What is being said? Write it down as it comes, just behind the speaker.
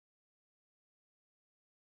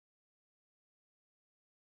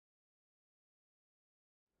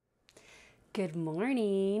Good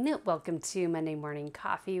morning. Welcome to Monday Morning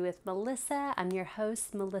Coffee with Melissa. I'm your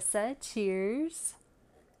host, Melissa. Cheers.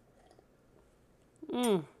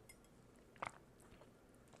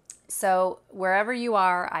 So, wherever you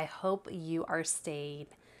are, I hope you are staying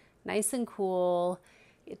nice and cool.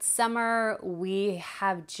 It's summer. We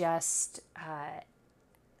have just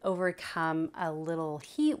overcome a little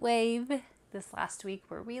heat wave this last week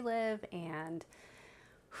where we live, and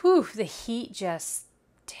the heat just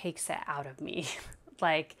takes it out of me.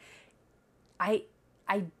 like, I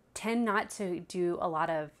I tend not to do a lot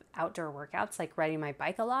of outdoor workouts, like riding my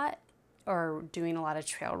bike a lot or doing a lot of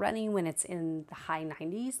trail running when it's in the high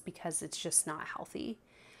 90s because it's just not healthy.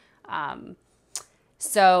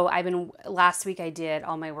 So last week I did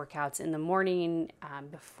all my workouts in the morning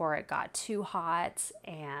before it got too hot,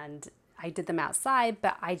 and I did them outside,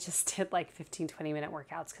 but I just did like 15-20 minute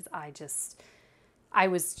workouts because I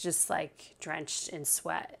was just like drenched in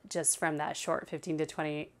sweat just from that short 15 to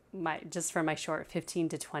 20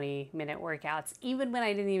 minute workouts, even when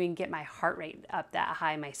I didn't even get my heart rate up that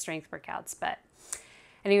high, my strength workouts. But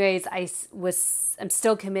anyways, I'm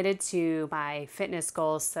still committed to my fitness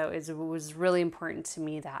goals. So it was really important to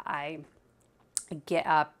me that I get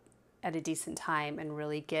up at a decent time and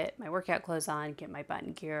really get my workout clothes on, get my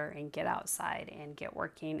button gear, and get outside and get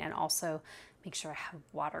working, and also make sure I have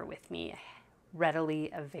water with me readily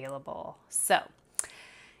available. So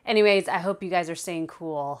anyways, I hope you guys are staying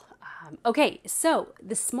cool. Okay, so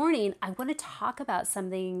this morning I want to talk about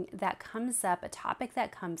something that comes up, a topic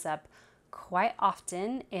that comes up quite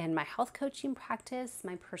often in my health coaching practice,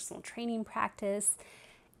 my personal training practice,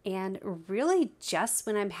 and really just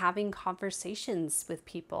when I'm having conversations with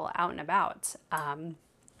people out and about.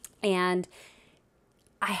 And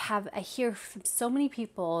I hear from so many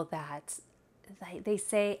people that they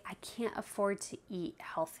say, I can't afford to eat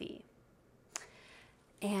healthy.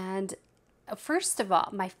 And first of all,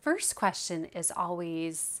 my first question is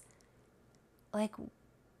always like,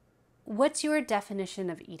 what's your definition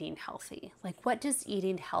of eating healthy? Like, what does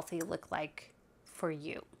eating healthy look like for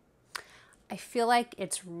you? I feel like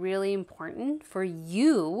it's really important for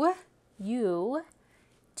you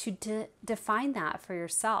to define that for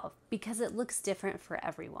yourself because it looks different for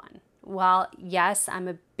everyone. While yes, I'm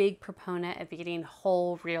a big proponent of eating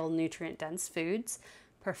whole, real, nutrient-dense foods,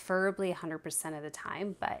 preferably 100% of the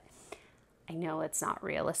time, but I know it's not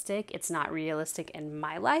realistic. It's not realistic in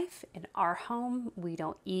my life. In our home, we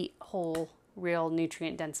don't eat whole, real,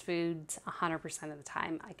 nutrient-dense foods 100% of the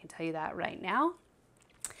time. I can tell you that right now.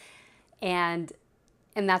 And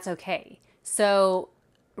that's okay. So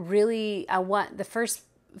really, I want the first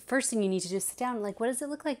thing you need to do is sit down. Like, what does it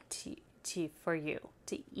look like for you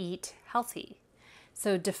to eat healthy?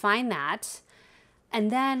 So define that.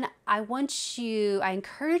 And then I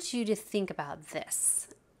encourage you to think about this.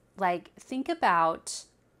 Like, think about,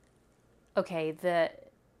 okay,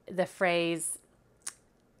 the phrase,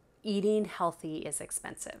 eating healthy is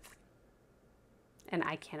expensive and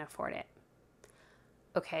I can't afford it.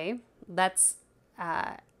 Okay, let's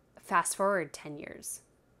fast forward 10 years.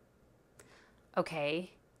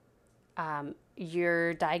 Okay,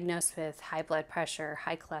 you're diagnosed with high blood pressure,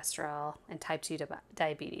 high cholesterol, and type 2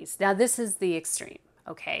 diabetes. Now, this is the extreme,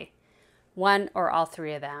 okay? One or all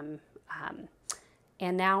three of them.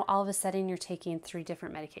 And now all of a sudden you're taking 3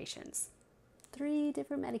 different medications. 3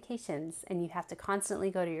 different medications. And you have to constantly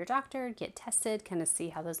go to your doctor, get tested, kind of see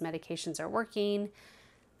how those medications are working,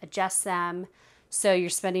 adjust them. So you're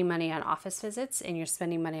spending money on office visits and you're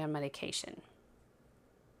spending money on medication.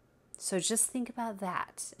 So just think about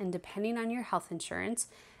that. And depending on your health insurance,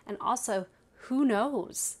 and also who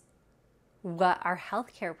knows what our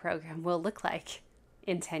healthcare program will look like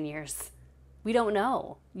in 10 years. We don't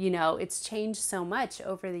know. It's changed so much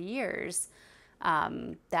over the years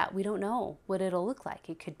that we don't know what it'll look like.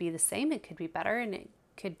 It could be the same, it could be better, and it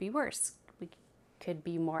could be worse. We could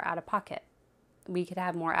be more out of pocket. We could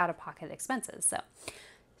have more out of pocket expenses. So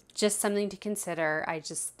just something to consider. I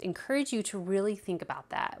just encourage you to really think about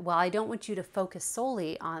that. While I don't want you to focus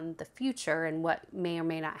solely on the future and what may or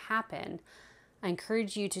may not happen, I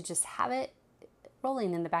encourage you to just have it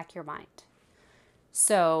rolling in the back of your mind.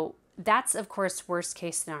 So that's, of course, worst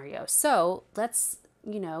case scenario. So let's,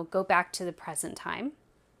 go back to the present time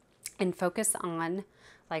and focus on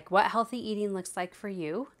like what healthy eating looks like for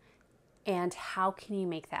you and how can you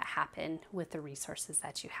make that happen with the resources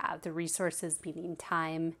that you have. The resources meaning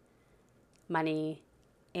time, money,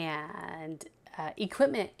 and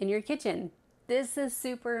equipment in your kitchen. This is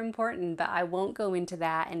super important, but I won't go into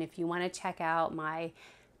that. And if you want to check out my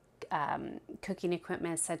cooking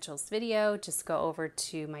equipment essentials video, just go over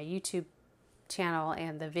to my YouTube channel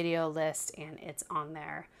and the video list, and it's on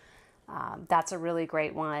there. That's a really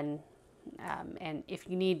great one. And if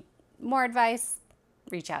you need more advice,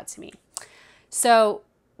 reach out to me. So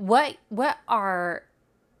what are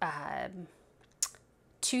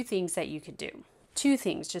two things that you could do? Two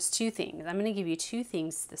things, just two things. I'm going to give you two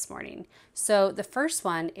things this morning. So the first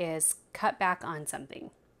one is cut back on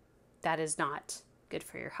something that is not good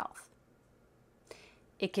for your health.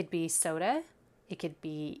 It could be soda, it could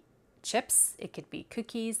be chips, it could be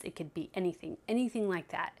cookies, it could be anything like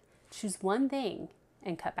that. Choose one thing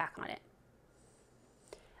and cut back on it.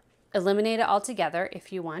 Eliminate it altogether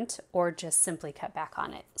if you want, or just simply cut back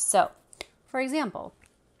on it. So, for example,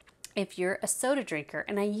 if you're a soda drinker,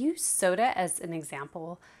 and I use soda as an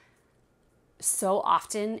example so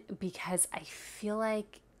often because I feel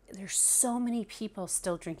like there's so many people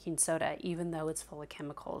still drinking soda, even though it's full of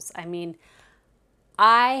chemicals. I mean,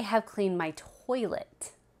 I have cleaned my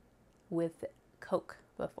toilet with Coke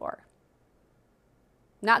before.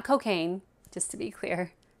 Not cocaine, just to be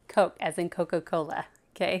clear. Coke as in Coca-Cola,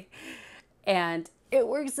 okay? And it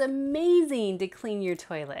works amazing to clean your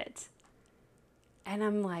toilet. And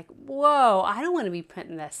I'm like, whoa, I don't want to be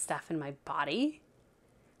putting this stuff in my body.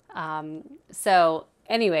 So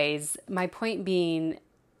anyways, my point being,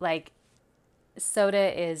 like,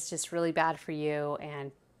 soda is just really bad for you,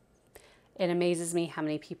 and it amazes me how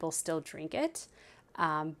many people still drink it.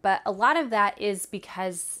 But a lot of that is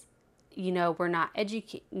because, we're not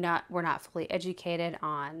fully educated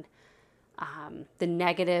on the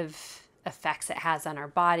negative effects it has on our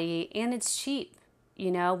body, and it's cheap.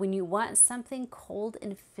 When you want something cold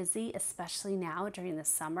and fizzy, especially now during the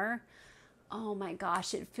summer, oh my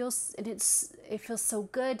gosh, it feels so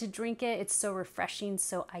good to drink it. It's so refreshing.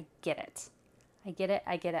 So I get it.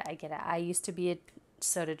 I used to be a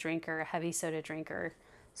soda drinker, a heavy soda drinker.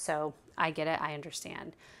 So I get it. I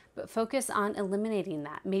understand. But focus on eliminating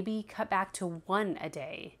that. Maybe cut back to one a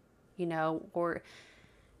day, or,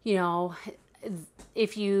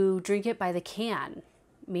 if you drink it by the can,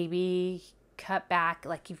 maybe cut back.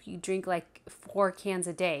 Like if you drink like 4 cans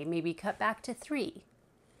a day, maybe cut back to 3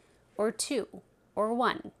 or 2 or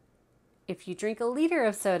 1. If you drink a liter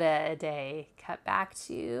of soda a day, cut back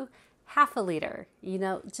to half a liter.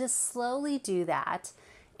 Just slowly do that.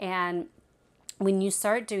 And when you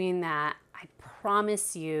start doing that, I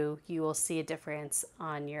promise you will see a difference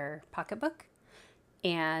on your pocketbook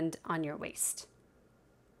and on your waist,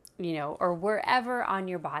 or wherever on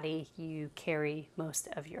your body you carry most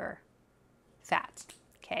of your fat.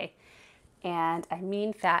 Okay. And I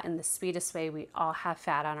mean fat in the sweetest way. We all have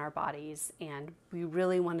fat on our bodies, and we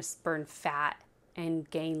really want to burn fat and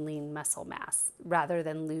gain lean muscle mass rather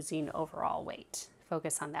than losing overall weight.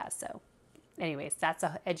 Focus on that. So anyways, that's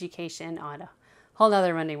an education on a whole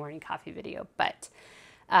nother Monday morning coffee video. But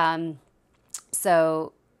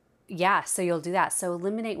so you'll do that. So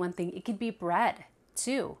eliminate one thing. It could be bread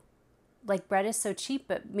too. Like, bread is so cheap,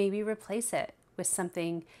 but maybe replace it with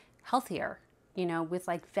something healthier, with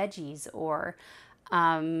like veggies. Or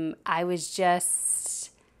I was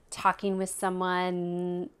just talking with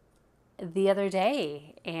someone the other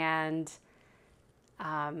day, and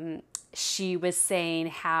she was saying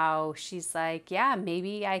how she's like, yeah,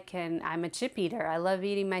 maybe I'm a chip eater. I love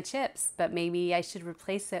eating my chips, but maybe I should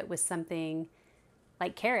replace it with something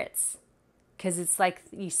like carrots. Because it's like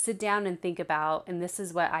you sit down and think about, and this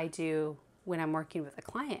is what I do when I'm working with a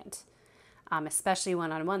client, especially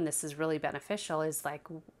one-on-one. This is really beneficial, is like,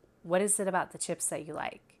 what is it about the chips that you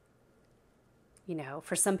like?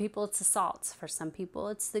 For some people it's the salt. For some people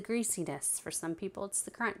it's the greasiness. For some people it's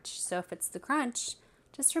the crunch. So if it's the crunch,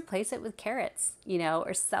 just replace it with carrots,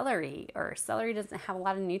 or celery. Or celery doesn't have a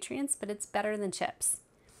lot of nutrients, but it's better than chips.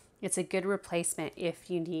 It's a good replacement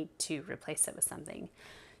if you need to replace it with something.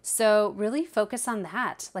 So really focus on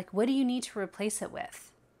that. Like, what do you need to replace it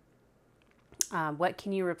with? What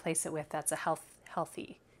can you replace it with that's a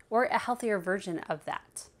healthy or a healthier version of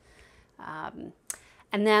that?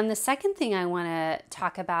 And then the second thing I want to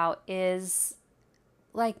talk about is,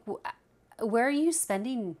 like, where are you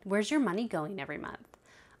spending? Where's your money going every month?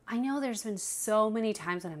 I know there's been so many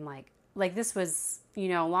times when I'm like this was,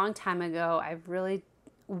 a long time ago. I've really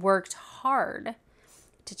worked hard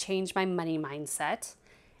to change my money mindset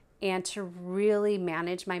and to really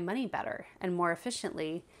manage my money better and more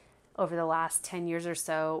efficiently over the last 10 years or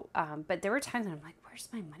so. But there were times when I'm like, where's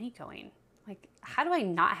my money going? Like, how do I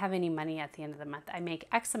not have any money at the end of the month? I make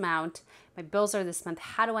X amount. My bills are this month.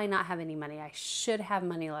 How do I not have any money? I should have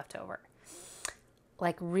money left over.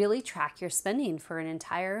 Like, really track your spending for an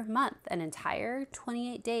entire month, an entire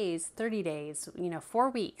 28 days, 30 days, 4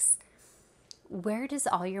 weeks. Where does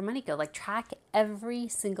all your money go? Like, track every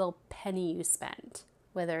single penny you spend,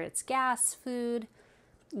 whether it's gas, food,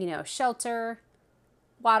 shelter,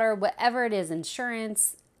 water, whatever it is,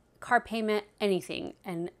 insurance, car payment, anything,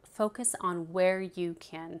 and focus on where you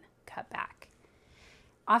can cut back.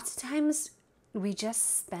 Oftentimes, we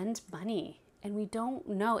just spend money and we don't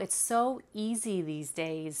know. It's so easy these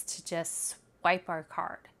days to just swipe our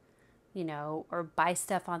card, or buy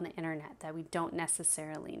stuff on the internet that we don't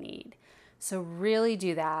necessarily need. So really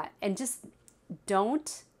do that, and just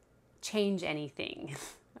don't change anything,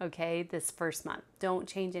 okay, this first month. Don't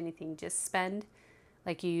change anything. Just spend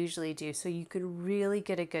like you usually do so you could really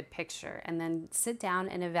get a good picture, and then sit down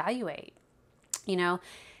and evaluate.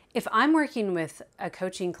 If I'm working with a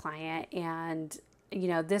coaching client and,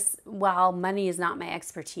 while money is not my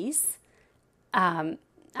expertise, I'm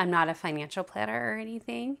not a financial planner or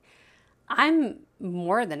anything, I'm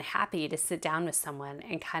more than happy to sit down with someone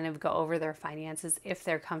and kind of go over their finances if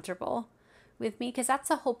they're comfortable with me, because that's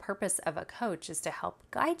the whole purpose of a coach, is to help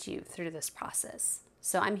guide you through this process.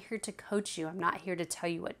 So I'm here to coach you. I'm not here to tell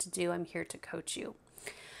you what to do. I'm here to coach you.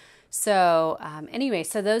 So anyway,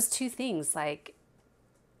 so those two things, like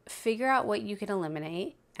figure out what you can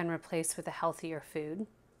eliminate and replace with a healthier food,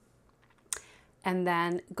 and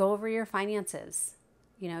then go over your finances.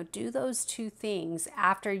 Do those two things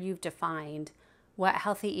after you've defined what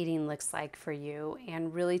healthy eating looks like for you,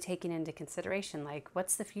 and really taking into consideration, like,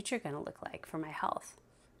 what's the future going to look like for my health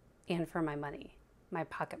and for my money, my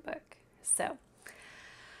pocketbook. So,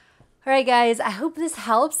 all right, guys, I hope this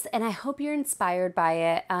helps, and I hope you're inspired by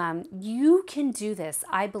it. You can do this.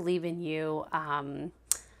 I believe in you. I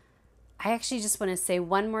actually just want to say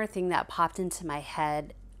one more thing that popped into my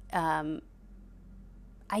head.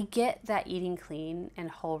 I get that eating clean and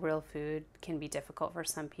whole real food can be difficult for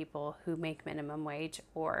some people who make minimum wage,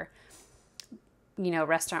 or,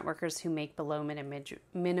 restaurant workers who make below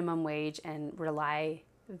minimum wage and rely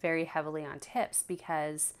very heavily on tips,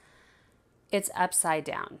 because it's upside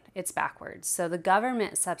down. It's backwards. So the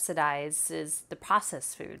government subsidizes the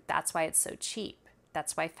processed food. That's why it's so cheap.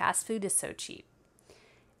 That's why fast food is so cheap.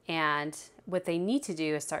 And what they need to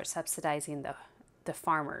do is start subsidizing the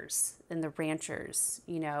farmers and the ranchers,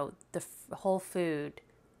 the whole food,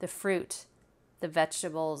 the fruit, the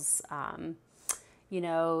vegetables,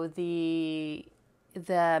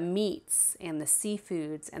 the meats and the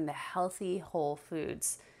seafoods and the healthy whole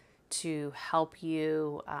foods to help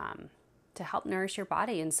you, to help nourish your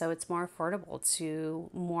body. And so it's more affordable to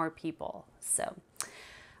more people. So,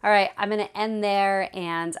 all right, I'm going to end there,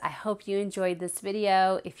 and I hope you enjoyed this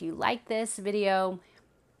video. If you like this video,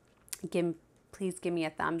 please give me a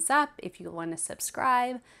thumbs up. If you want to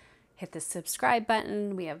subscribe, hit the subscribe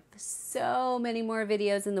button. We have so many more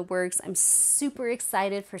videos in the works. I'm super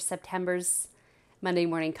excited for September's Monday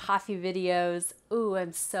morning coffee videos. Ooh,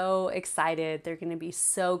 I'm so excited. They're going to be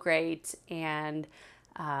so great. And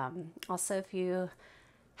also, if you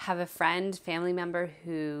have a friend, family member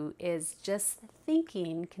who is just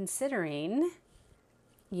considering,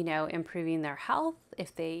 improving their health,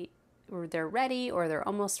 if they're ready or they're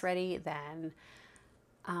almost ready, then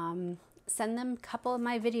send them a couple of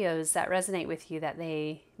my videos that resonate with you, that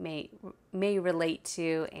they may relate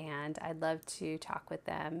to, and I'd love to talk with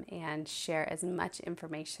them and share as much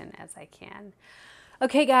information as I can.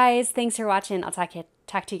 Okay, guys, thanks for watching. I'll talk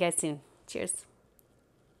to you guys soon. Cheers.